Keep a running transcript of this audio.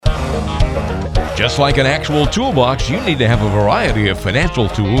Just like an actual toolbox, you need to have a variety of financial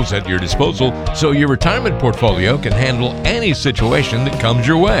tools at your disposal so your retirement portfolio can handle any situation that comes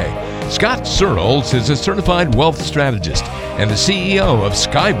your way. Scott Searles is a certified wealth strategist and the CEO of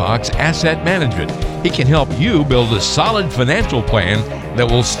Skybox Asset Management. He can help you build a solid financial plan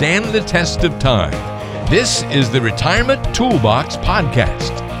that will stand the test of time. This is the Retirement Toolbox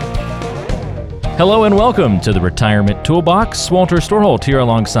Podcast. Hello and welcome to the Retirement Toolbox. Walter Storholt here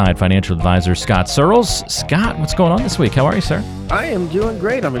alongside financial advisor Scott Searles. Scott, what's going on this week? How are you, sir? I am doing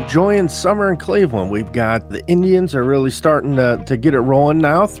great. I'm enjoying summer in Cleveland. We've got the Indians are really starting to get it rolling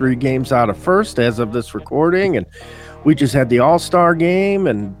now. 3 games out of first as of this recording. And we just had the All-Star game,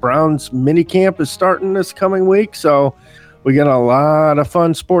 and Browns minicamp is starting this coming week. So we got a lot of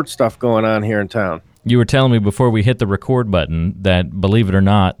fun sports stuff going on here in town. You were telling me before we hit the record button that, believe it or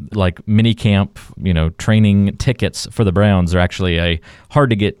not, like minicamp, training tickets for the Browns are actually a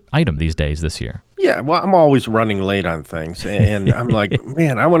hard-to-get item these days this year. Yeah, well, I'm always running late on things, and I'm like,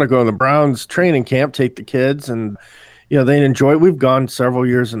 man, I want to go to the Browns training camp, take the kids, and, they enjoy it. We've gone several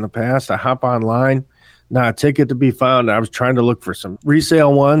years in the past. I hop online, not a ticket to be found. I was trying to look for some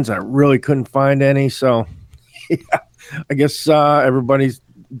resale ones. I really couldn't find any, so, yeah, I guess everybody's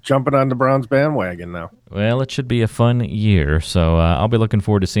jumping on the Browns bandwagon now. Well, it should be a fun year, so I'll be looking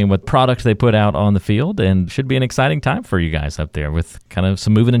forward to seeing what product they put out on the field, and should be an exciting time for you guys up there with kind of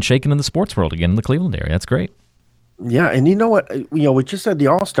some moving and shaking in the sports world again in the Cleveland area. That's great. Yeah, and you know what? We just had the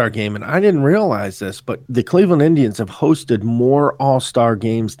All-Star game, and I didn't realize this, but the Cleveland Indians have hosted more All-Star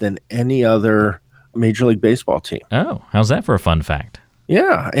games than any other Major League Baseball team. Oh, how's that for a fun fact?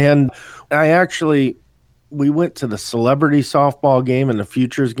 Yeah, and we went to the celebrity softball game and the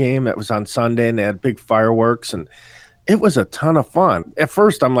futures game that was on Sunday, and they had big fireworks, and it was a ton of fun. At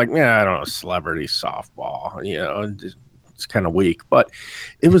first, I'm like, I don't know, celebrity softball, it's kind of weak, but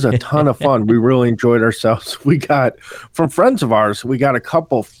it was a ton of fun. We really enjoyed ourselves. We got, from friends of ours, we got a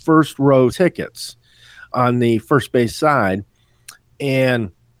couple first row tickets on the first base side, and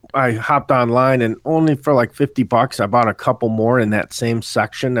I hopped online, and only for like $50, I bought a couple more in that same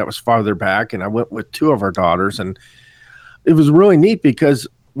section that was farther back. And I went with 2 of our daughters, and it was really neat because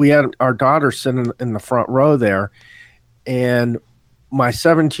we had our daughter sitting in the front row there, and my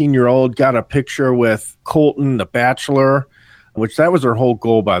 17-year-old got a picture with Colton, the Bachelor, which that was her whole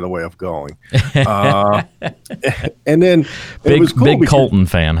goal, by the way, of going. And then it was cool big Colton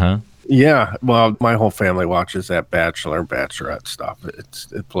fan, huh? Yeah, well, my whole family watches that Bachelor and Bachelorette stuff.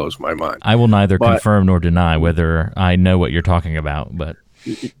 It blows my mind. I will neither confirm nor deny whether I know what you're talking about, but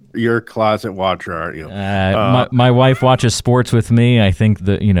you're a closet watcher, aren't you? My wife watches sports with me. I think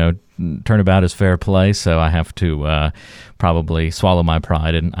that turnabout is fair play, so I have to probably swallow my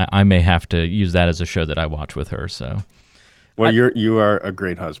pride, and I may have to use that as a show that I watch with her. So. Well, you are a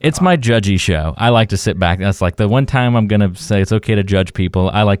great husband. It's my judgy show. I like to sit back. That's like the one time I'm going to say it's okay to judge people.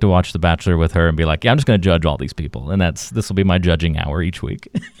 I like to watch The Bachelor with her and be like, I'm just going to judge all these people. And this will be my judging hour each week.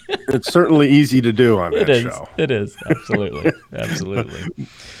 It's certainly easy to do on that show. It is. Absolutely. Absolutely.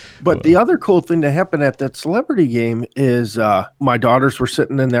 But the other cool thing that happened at that celebrity game is my daughters were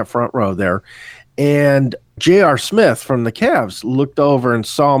sitting in that front row there. And J.R. Smith from the Cavs looked over and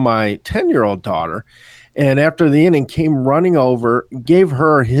saw my 10-year-old daughter. And after the inning, came running over, gave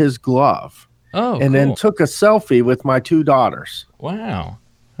her his glove, and then took a selfie with my 2 daughters. Wow.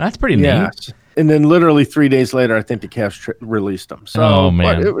 That's pretty neat. And then literally 3 days later, I think the Cavs released them. So, oh,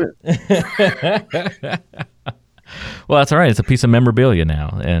 man. Well, that's all right. It's a piece of memorabilia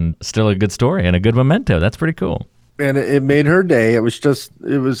now, and still a good story and a good memento. That's pretty cool. And it made her day. It was just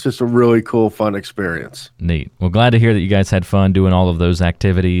a really cool, fun experience. Neat. Well, glad to hear that you guys had fun doing all of those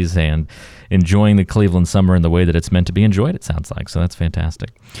activities and enjoying the Cleveland summer in the way that it's meant to be enjoyed, it sounds like. So that's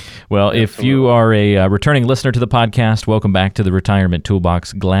fantastic. Well, absolutely. If you are a returning listener to the podcast, welcome back to the Retirement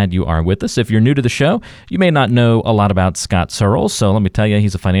Toolbox. Glad you are with us. If you're new to the show, you may not know a lot about Scott Searles. So let me tell you,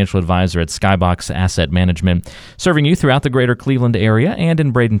 he's a financial advisor at Skybox Asset Management, serving you throughout the greater Cleveland area and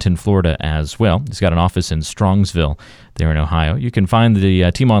in Bradenton, Florida as well. He's got an office in Strongsville there in Ohio. You can find the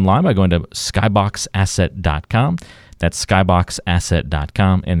team online by going to skyboxasset.com. That's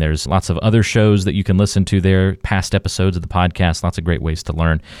skyboxasset.com, and there's lots of other shows that you can listen to there, past episodes of the podcast, lots of great ways to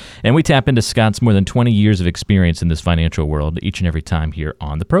learn. And we tap into Scott's more than 20 years of experience in this financial world each and every time here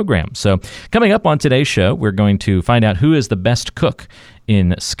on the program. So coming up on today's show, we're going to find out who is the best cook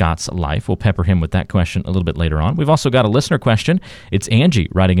in Scott's life. We'll pepper him with that question a little bit later on. We've also got a listener question. It's Angie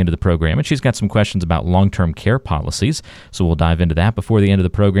writing into the program, and she's got some questions about long-term care policies, so we'll dive into that before the end of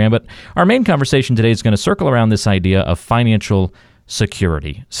the program. But our main conversation today is going to circle around this idea of financial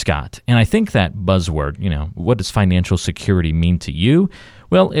security, Scott. And I think that buzzword, what does financial security mean to you?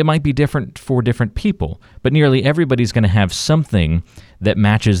 Well, it might be different for different people, but nearly everybody's going to have something that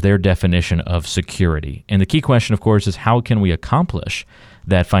matches their definition of security. And the key question, of course, is how can we accomplish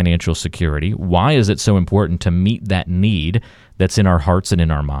that financial security? Why is it so important to meet that need that's in our hearts and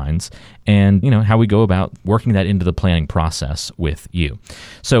in our minds? And, how we go about working that into the planning process with you.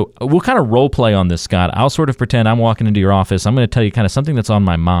 So we'll kind of role play on this, Scott. I'll sort of pretend I'm walking into your office. I'm going to tell you kind of something that's on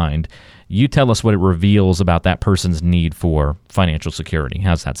my mind. You tell us what it reveals about that person's need for financial security.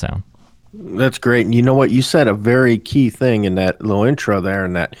 How's that sound? That's great. And you know what? You said a very key thing in that little intro there,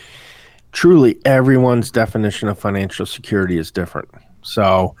 and that truly everyone's definition of financial security is different.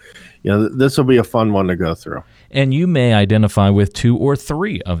 So, this will be a fun one to go through. And you may identify with 2 or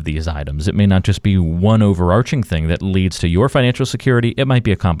 3 of these items. It may not just be one overarching thing that leads to your financial security. It might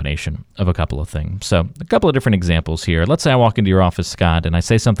be a combination of a couple of things. So a couple of different examples here. Let's say I walk into your office, Scott, and I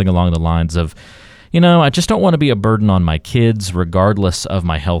say something along the lines of, I just don't want to be a burden on my kids regardless of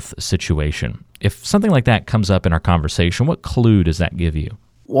my health situation. If something like that comes up in our conversation, what clue does that give you?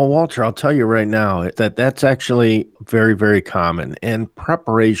 Well, Walter, I'll tell you right now that that's actually very, very common, and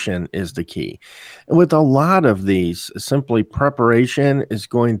preparation is the key. And with a lot of these, simply preparation is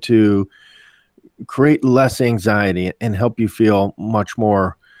going to create less anxiety and help you feel much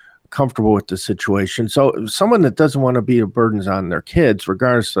more comfortable with the situation. So someone that doesn't want to be a burden on their kids,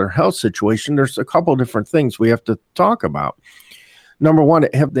 regardless of their health situation, there's a couple of different things we have to talk about. Number one,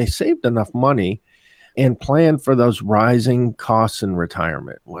 have they saved enough money and plan for those rising costs in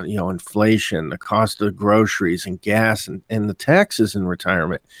retirement? Well, inflation, the cost of groceries and gas and the taxes in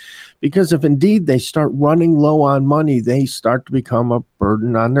retirement. Because if indeed they start running low on money, they start to become a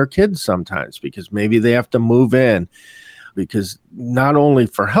burden on their kids sometimes, because maybe they have to move in, because not only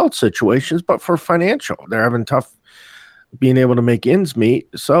for health situations, but for financial. They're having tough being able to make ends meet,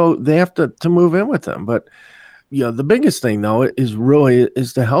 so they have to move in with them. But the biggest thing, though, is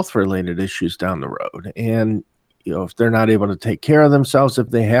the health-related issues down the road. And, if they're not able to take care of themselves, if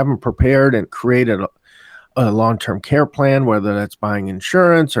they haven't prepared and created a long-term care plan, whether that's buying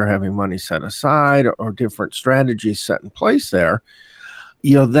insurance or having money set aside or different strategies set in place there,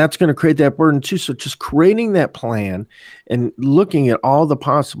 that's going to create that burden too. So just creating that plan and looking at all the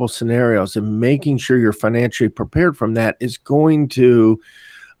possible scenarios and making sure you're financially prepared from that is going to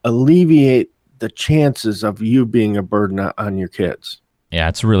alleviate the chances of you being a burden on your kids. Yeah,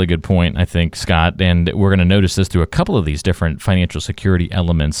 it's a really good point, I think, Scott. And we're going to notice this through a couple of these different financial security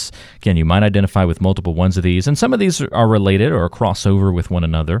elements. Again, you might identify with multiple ones of these, and some of these are related or cross over with one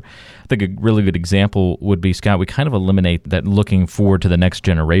another. I think a really good example would be, Scott, we kind of eliminate that looking forward to the next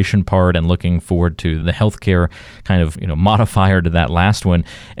generation part and looking forward to the healthcare kind of, modifier to that last one.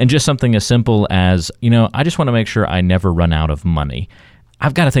 And just something as simple as, I just want to make sure I never run out of money.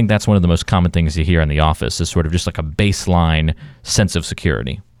 I've got to think that's one of the most common things you hear in the office, is sort of just like a baseline sense of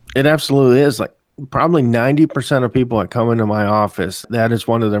security. It absolutely is. Like probably 90% of people that come into my office, that is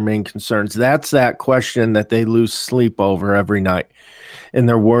one of their main concerns. That's that question that they lose sleep over every night. And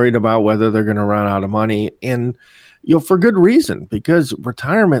they're worried about whether they're going to run out of money. And for good reason, because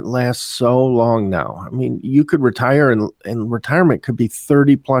retirement lasts so long now. I mean, you could retire and retirement could be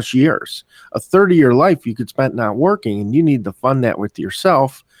 30 plus years. A 30-year life you could spend not working, and you need to fund that with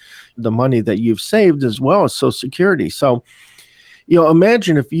yourself, the money that you've saved, as well as Social Security. So,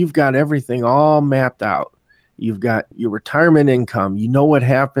 imagine if you've got everything all mapped out. You've got your retirement income. You know what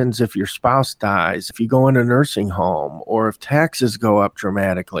happens if your spouse dies, if you go in a nursing home, or if taxes go up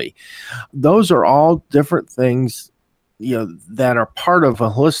dramatically. Those are all different things, that are part of a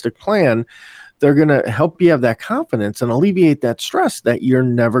holistic plan. They're going to help you have that confidence and alleviate that stress that you're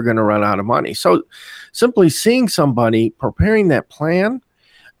never going to run out of money. So simply seeing somebody preparing that plan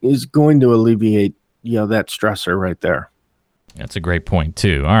is going to alleviate, that stressor right there. That's a great point,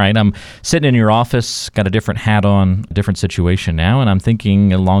 too. All right, I'm sitting in your office, got a different hat on, a different situation now, and I'm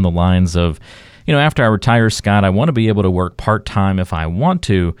thinking along the lines of, after I retire, Scott, I want to be able to work part-time if I want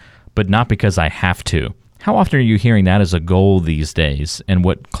to, but not because I have to. How often are you hearing that as a goal these days, and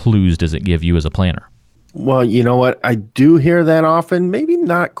what clues does it give you as a planner? Well, you know what? I do hear that often, maybe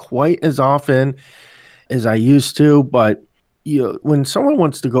not quite as often as I used to, but when someone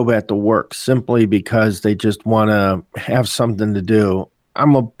wants to go back to work simply because they just want to have something to do,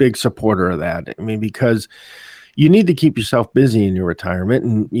 I'm a big supporter of that. I mean, because you need to keep yourself busy in your retirement.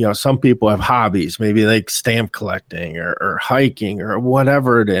 And, some people have hobbies, maybe like stamp collecting or hiking or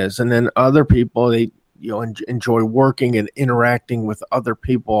whatever it is. And then other people, they enjoy working and interacting with other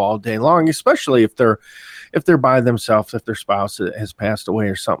people all day long, especially if they're by themselves, if their spouse has passed away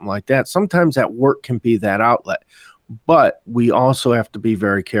or something like that. Sometimes that work can be that outlet, but we also have to be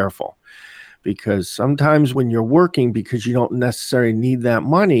very careful, because sometimes when you're working, because you don't necessarily need that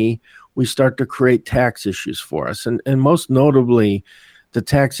money, we start to create tax issues for us. And most notably, the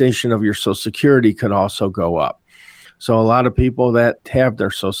taxation of your Social Security could also go up. So a lot of people that have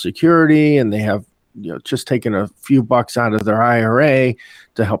their Social Security and they have just taken a few bucks out of their IRA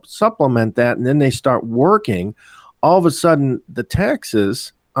to help supplement that, and then they start working, all of a sudden the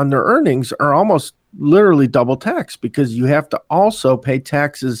taxes on their earnings are almost literally double tax, because you have to also pay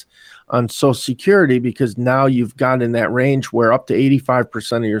taxes on Social Security, because now you've got in that range where up to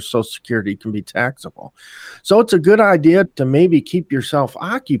 85% of your Social Security can be taxable. So it's a good idea to maybe keep yourself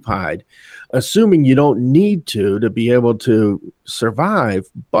occupied, assuming you don't need to be able to survive.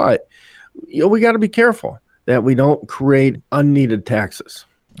 But we got to be careful that we don't create unneeded taxes.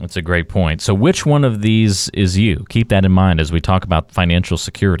 That's a great point. So which one of these is you? Keep that in mind as we talk about financial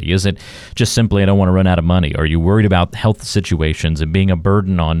security. Is it just simply, I don't want to run out of money? Are you worried about health situations and being a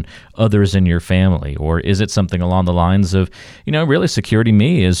burden on others in your family? Or is it something along the lines of, really security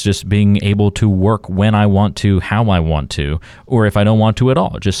me is just being able to work when I want to, how I want to, or if I don't want to at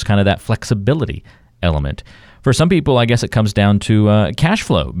all, just kind of that flexibility element. For some people, I guess it comes down to cash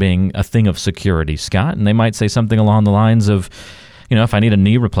flow being a thing of security, Scott, and they might say something along the lines of, if I need a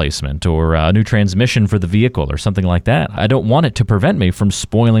knee replacement or a new transmission for the vehicle or something like that, I don't want it to prevent me from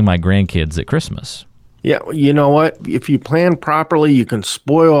spoiling my grandkids at Christmas. Yeah, you know what? If you plan properly, you can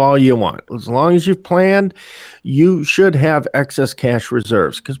spoil all you want. As long as you've planned, you should have excess cash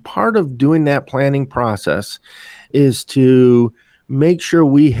reserves, because part of doing that planning process is to make sure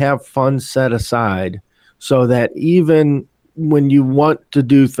we have funds set aside so that even when you want to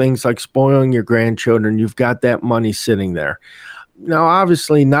do things like spoiling your grandchildren, you've got that money sitting there. Now,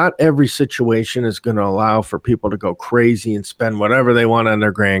 obviously, not every situation is going to allow for people to go crazy and spend whatever they want on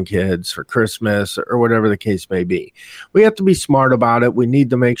their grandkids for Christmas or whatever the case may be. We have to be smart about it. We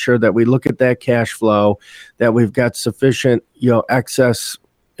need to make sure that we look at that cash flow, that we've got sufficient, excess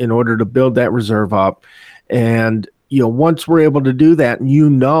in order to build that reserve up. And, once we're able to do that,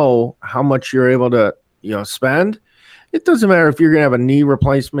 and how much you're able to, spend, it doesn't matter if you're going to have a knee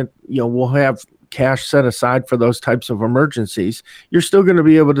replacement, we'll have cash set aside for those types of emergencies. You're still going to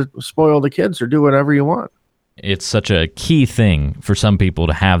be able to spoil the kids or do whatever you want. It's such a key thing for some people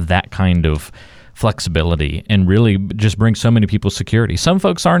to have that kind of flexibility and really just bring so many people security. Some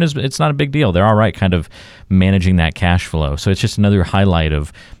folks it's not a big deal. They're all right kind of managing that cash flow. So it's just another highlight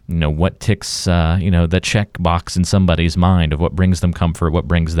of, what ticks, the check box in somebody's mind of what brings them comfort, what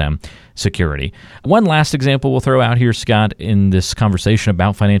brings them security. One last example we'll throw out here, Scott, in this conversation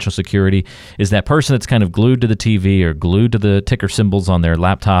about financial security is that person that's kind of glued to the TV or glued to the ticker symbols on their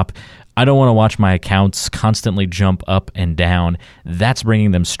laptop. I don't want to watch my accounts constantly jump up and down. That's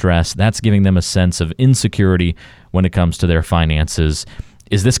bringing them stress. That's giving them a sense of insecurity when it comes to their finances.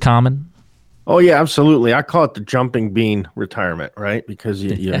 Is this common? Oh, yeah, absolutely. I call it the jumping bean retirement, right? Because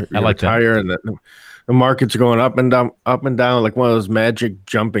you retire and the market's going up and down, like one of those magic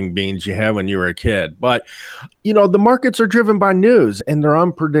jumping beans you had when you were a kid. But, the markets are driven by news and they're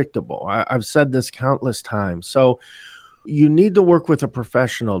unpredictable. I've said this countless times. So you need to work with a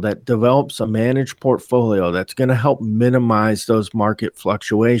professional that develops a managed portfolio that's going to help minimize those market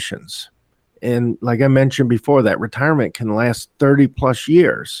fluctuations. And like I mentioned before, that retirement can last 30 plus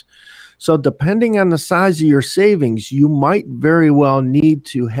years. So depending on the size of your savings, you might very well need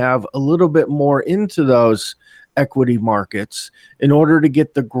to have a little bit more into those equity markets in order to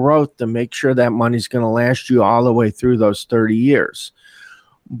get the growth to make sure that money's going to last you all the way through those 30 years.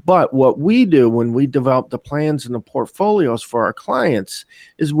 But what we do when we develop the plans and the portfolios for our clients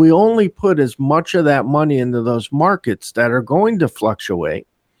is we only put as much of that money into those markets that are going to fluctuate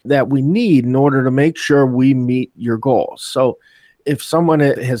that we need in order to make sure we meet your goals. So if someone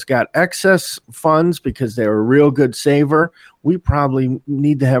has got excess funds because they're a real good saver, we probably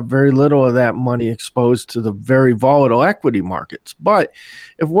need to have very little of that money exposed to the very volatile equity markets. But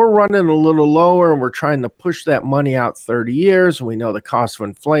if we're running a little lower and we're trying to push that money out 30 years, and we know the cost of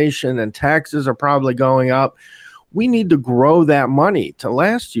inflation and taxes are probably going up, we need to grow that money to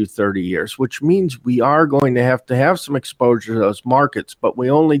last you 30 years, which means we are going to have some exposure to those markets, but we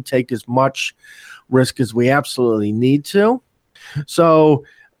only take as much risk as we absolutely need to. So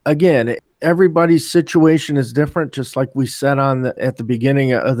again, everybody's situation is different, just like we said at the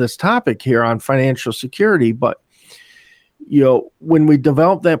beginning of this topic here on financial security. But, when we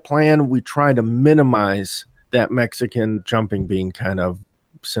develop that plan, we try to minimize that Mexican jumping bean kind of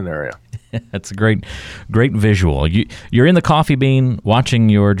scenario. That's a great visual. You're in the coffee bean watching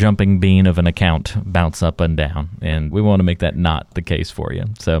your jumping bean of an account bounce up and down, and we want to make that not the case for you.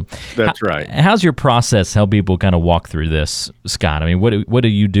 So that's right. How's your process help people kind of walk through this, Scott? I mean, what do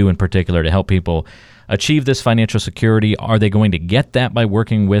you do in particular to help people achieve this financial security? Are they going to get that by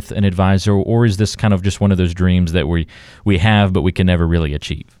working with an advisor, or is this kind of just one of those dreams that we have but we can never really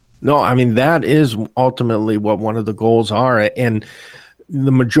achieve? No, I mean, that is ultimately what one of the goals are. And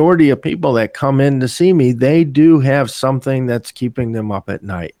the majority of people that come in to see me, they do have something that's keeping them up at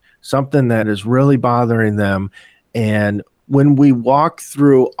night, something that is really bothering them. And when we walk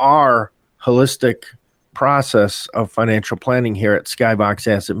through our holistic process of financial planning here at Skybox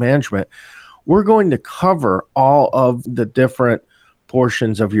Asset Management, we're going to cover all of the different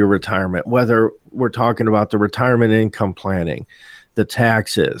portions of your retirement, whether we're talking about the retirement income planning, the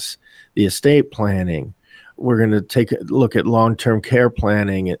taxes, the estate planning. We're going to take a look at long-term care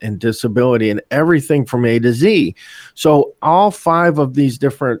planning and disability and everything from A to Z. So all 5 of these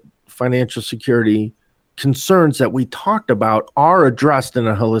different financial security concerns that we talked about are addressed in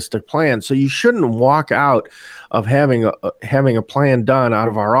a holistic plan. So you shouldn't walk out of having a plan done out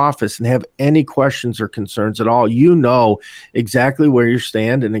of our office and have any questions or concerns at all. You know exactly where you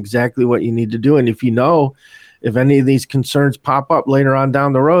stand and exactly what you need to do. And if any of these concerns pop up later on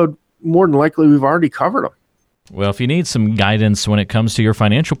down the road, more than likely we've already covered them. Well, if you need some guidance when it comes to your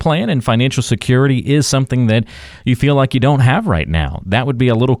financial plan, and financial security is something that you feel like you don't have right now, that would be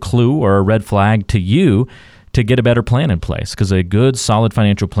a little clue or a red flag to you to get a better plan in place, because a good, solid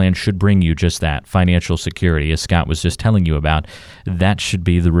financial plan should bring you just that, financial security. As Scott was just telling you about, that should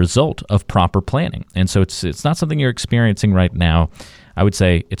be the result of proper planning. And so it's not something you're experiencing right now. I would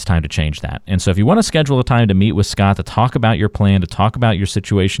say it's time to change that. And so if you want to schedule a time to meet with Scott to talk about your plan, to talk about your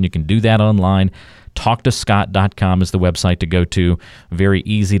situation, you can do that online. TalkToScott.com is the website to go to. Very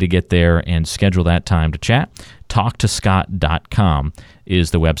easy to get there and schedule that time to chat. TalkToScott.com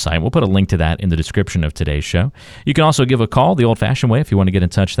is the website. We'll put a link to that in the description of today's show. You can also give a call the old-fashioned way if you want to get in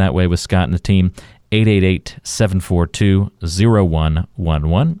touch that way with Scott and the team,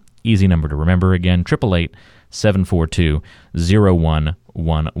 888-742-0111. Easy number to remember. Again, 888-742-0111.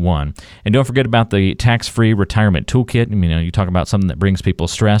 And don't forget about the tax-free retirement toolkit. You talk about something that brings people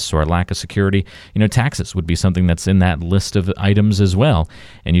stress or a lack of security. Taxes would be something that's in that list of items as well.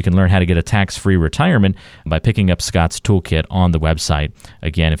 And you can learn how to get a tax-free retirement by picking up Scott's toolkit on the website.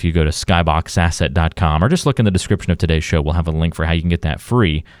 Again, if you go to skyboxasset.com or just look in the description of today's show, we'll have a link for how you can get that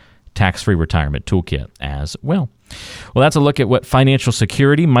free tax-free retirement toolkit as well. Well, that's a look at what financial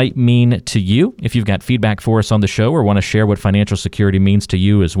security might mean to you. If you've got feedback for us on the show or want to share what financial security means to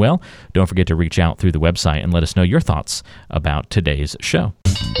you as well, don't forget to reach out through the website and let us know your thoughts about today's show.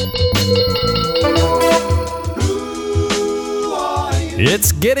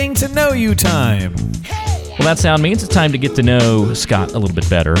 It's getting to know you time. Well, that sound means it's time to get to know Scott a little bit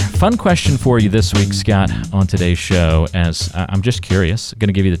better. Fun question for you this week, Scott, on today's show, as I'm just curious. Going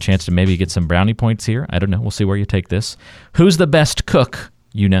to give you the chance to maybe get some brownie points here. I don't know. We'll see where you take this. Who's the best cook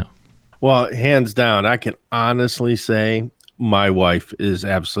you know? Well, hands down, I can honestly say my wife is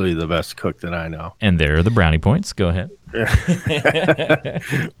absolutely the best cook that I know. And there are the brownie points. Go ahead.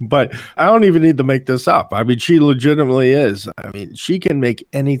 But I don't even need to make this up. I mean, she legitimately is. I mean, she can make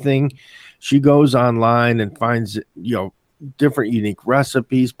anything. She goes online and finds, different unique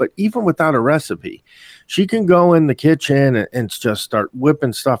recipes, but even without a recipe, she can go in the kitchen and just start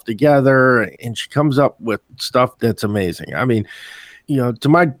whipping stuff together, and she comes up with stuff that's amazing. I mean, to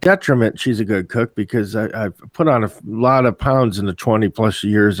my detriment, she's a good cook because I've put on a lot of pounds in the 20 plus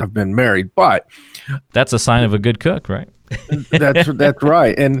years I've been married, but that's a sign of a good cook, right? That's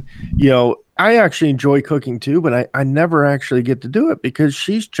right. And, I actually enjoy cooking too, but I never actually get to do it because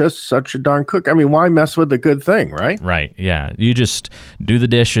she's just such a darn cook. I mean, why mess with a good thing, right? Right. Yeah. You just do the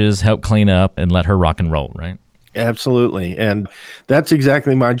dishes, help clean up, and let her rock and roll, right? Absolutely. And that's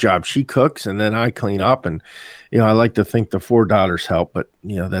exactly my job. She cooks and then I clean up. And, I like to think the 4 daughters help, but,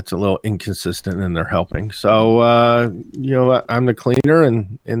 that's a little inconsistent in their helping. So, I'm the cleaner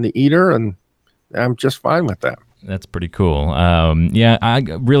and the eater, and I'm just fine with that. That's pretty cool. I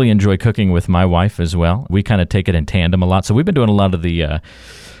really enjoy cooking with my wife as well. We kind of take it in tandem a lot. So we've been doing a lot of the, I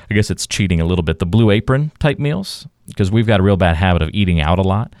guess it's cheating a little bit, the Blue Apron type meals, because we've got a real bad habit of eating out a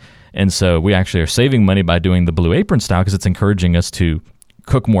lot. And so we actually are saving money by doing the Blue Apron style because it's encouraging us to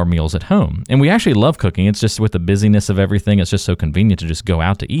cook more meals at home. And we actually love cooking. It's just with the busyness of everything, it's just so convenient to just go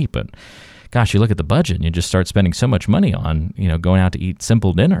out to eat. But gosh, you look at the budget and you just start spending so much money on, going out to eat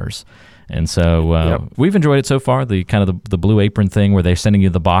simple dinners. And so we've enjoyed it so far, the kind of the Blue Apron thing where they're sending you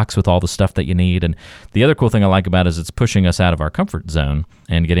the box with all the stuff that you need. And the other cool thing I like about it is it's pushing us out of our comfort zone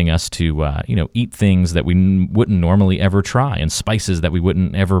and getting us to, eat things that we wouldn't normally ever try and spices that we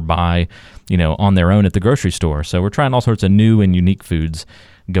wouldn't ever buy, on their own at the grocery store. So we're trying all sorts of new and unique foods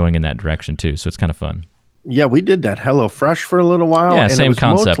going in that direction too. So it's kind of fun. Yeah, we did that HelloFresh for a little while. Yeah, and same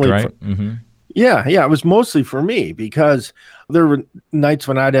concept, right? Yeah, it was mostly for me because there were nights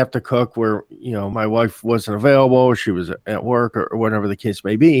when I'd have to cook where, my wife wasn't available, she was at work or whatever the case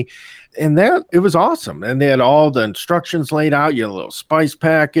may be. And it was awesome. And they had all the instructions laid out, you had little spice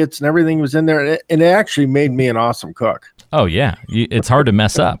packets and everything was in there. And it actually made me an awesome cook. Oh, yeah. It's hard to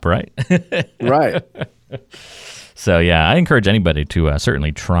mess up, right? Right. So, yeah, I encourage anybody to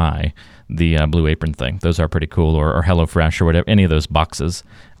certainly try the Blue Apron thing. Those are pretty cool, or HelloFresh or whatever, any of those boxes.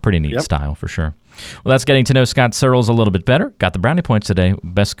 Pretty neat style for sure. Well, that's getting to know Scott Searles a little bit better. Got the brownie points today.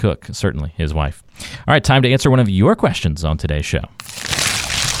 Best cook, certainly his wife. All right, time to answer one of your questions on today's show.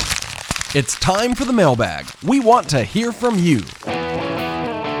 It's time for the mailbag. We want to hear from you.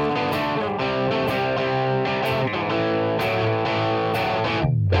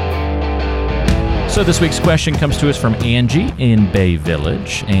 So this week's question comes to us from Angie in Bay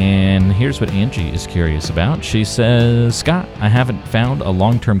Village, and here's what Angie is curious about. She says, Scott, I haven't found a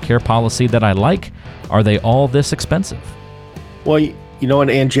long-term care policy that I like. Are they all this expensive? Well, you know what,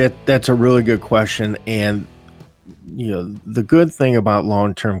 Angie, that's a really good question. And, the good thing about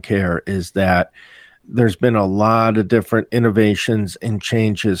long-term care is that there's been a lot of different innovations and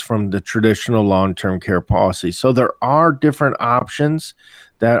changes from the traditional long-term care policy. So there are different options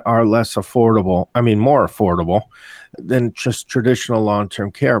that are more affordable than just traditional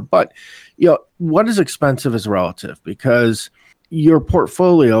long-term care. But, what is expensive is relative because your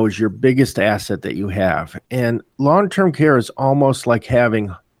portfolio is your biggest asset that you have. And long-term care is almost like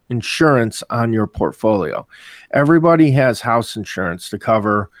having insurance on your portfolio. Everybody has house insurance to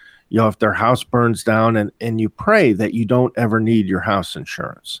cover, if their house burns down, and you pray that you don't ever need your house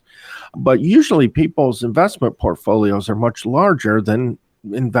insurance. But usually people's investment portfolios are much larger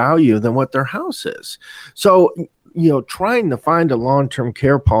in value than what their house is. So, trying to find a long-term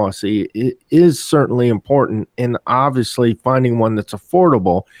care policy is certainly important. And obviously finding one that's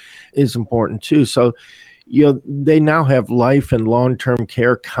affordable is important too. So, they now have life and long-term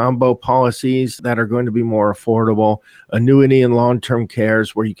care combo policies that are going to be more affordable, annuity and long-term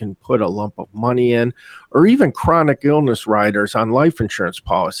cares where you can put a lump of money in, or even chronic illness riders on life insurance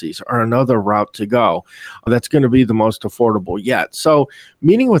policies are another route to go. That's going to be the most affordable yet. So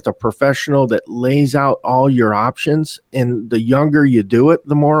meeting with a professional that lays out all your options, and the younger you do it,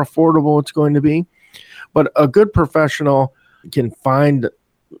 the more affordable it's going to be. But a good professional can find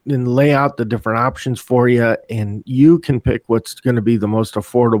and lay out the different options for you, and you can pick what's going to be the most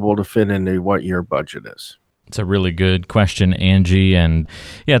affordable to fit into what your budget is. It's a really good question, Angie. And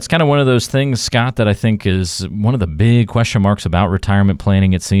yeah, it's kind of one of those things, Scott, that I think is one of the big question marks about retirement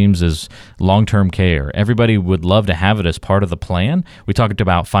planning, it seems, is long-term care. Everybody would love to have it as part of the plan. We talked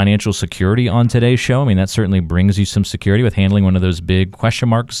about financial security on today's show. I mean, that certainly brings you some security with handling one of those big question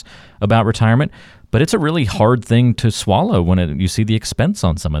marks about retirement. But it's a really hard thing to swallow when you see the expense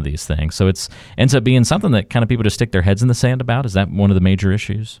on some of these things. So it ends up being something that kind of people just stick their heads in the sand about. Is that one of the major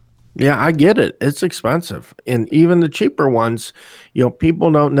issues? Yeah, I get it. It's expensive. And even the cheaper ones,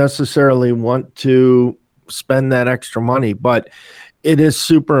 people don't necessarily want to spend that extra money, but it is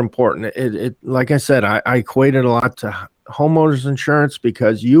super important. It like I said, I equate it a lot to homeowners insurance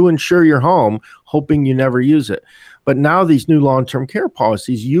because you insure your home hoping you never use it. But now these new long-term care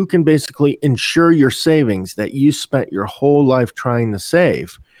policies, you can basically insure your savings that you spent your whole life trying to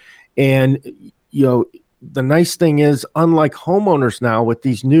save. And, the nice thing is, unlike homeowners now with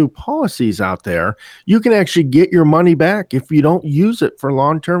these new policies out there, you can actually get your money back if you don't use it for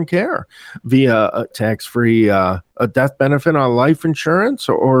long-term care via a tax-free a death benefit on life insurance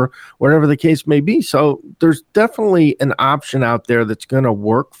or whatever the case may be. So there's definitely an option out there that's going to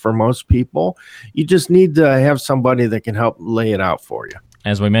work for most people. You just need to have somebody that can help lay it out for you.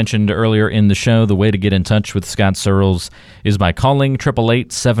 As we mentioned earlier in the show, the way to get in touch with Scott Searles is by calling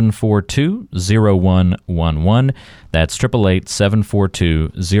 888-742-0111. That's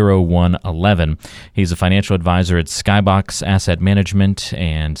 888-742-0111. He's a financial advisor at Skybox Asset Management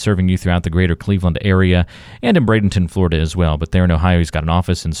and serving you throughout the greater Cleveland area and in Bradenton, Florida as well. But there in Ohio, he's got an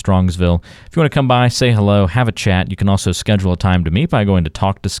office in Strongsville. If you want to come by, say hello, have a chat. You can also schedule a time to meet by going to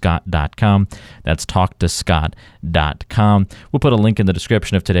talktoscott.com. That's talktoscott.com. We'll put a link in the description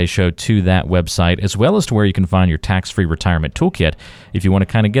description of today's show to that website, as well as to where you can find your tax-free retirement toolkit if you want to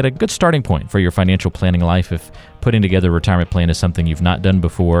kind of get a good starting point for your financial planning life. If putting together a retirement plan is something you've not done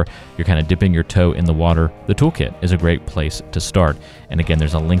before, you're kind of dipping your toe in the water, the toolkit is a great place to start. And again,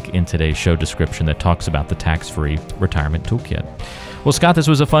 there's a link in today's show description that talks about the tax-free retirement toolkit. Well, Scott, this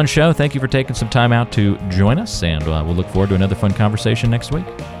was a fun show. Thank you for taking some time out to join us, and we'll look forward to another fun conversation next week.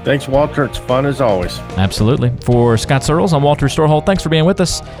 Thanks, Walter. It's fun as always. Absolutely. For Scott Searles, I'm Walter Storholt. Thanks for being with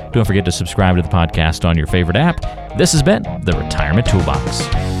us. Don't forget to subscribe to the podcast on your favorite app. This has been the Retirement Toolbox.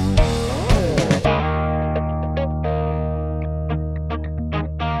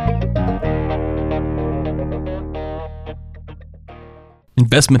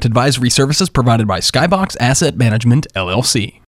 Investment advisory services provided by Skybox Asset Management, LLC.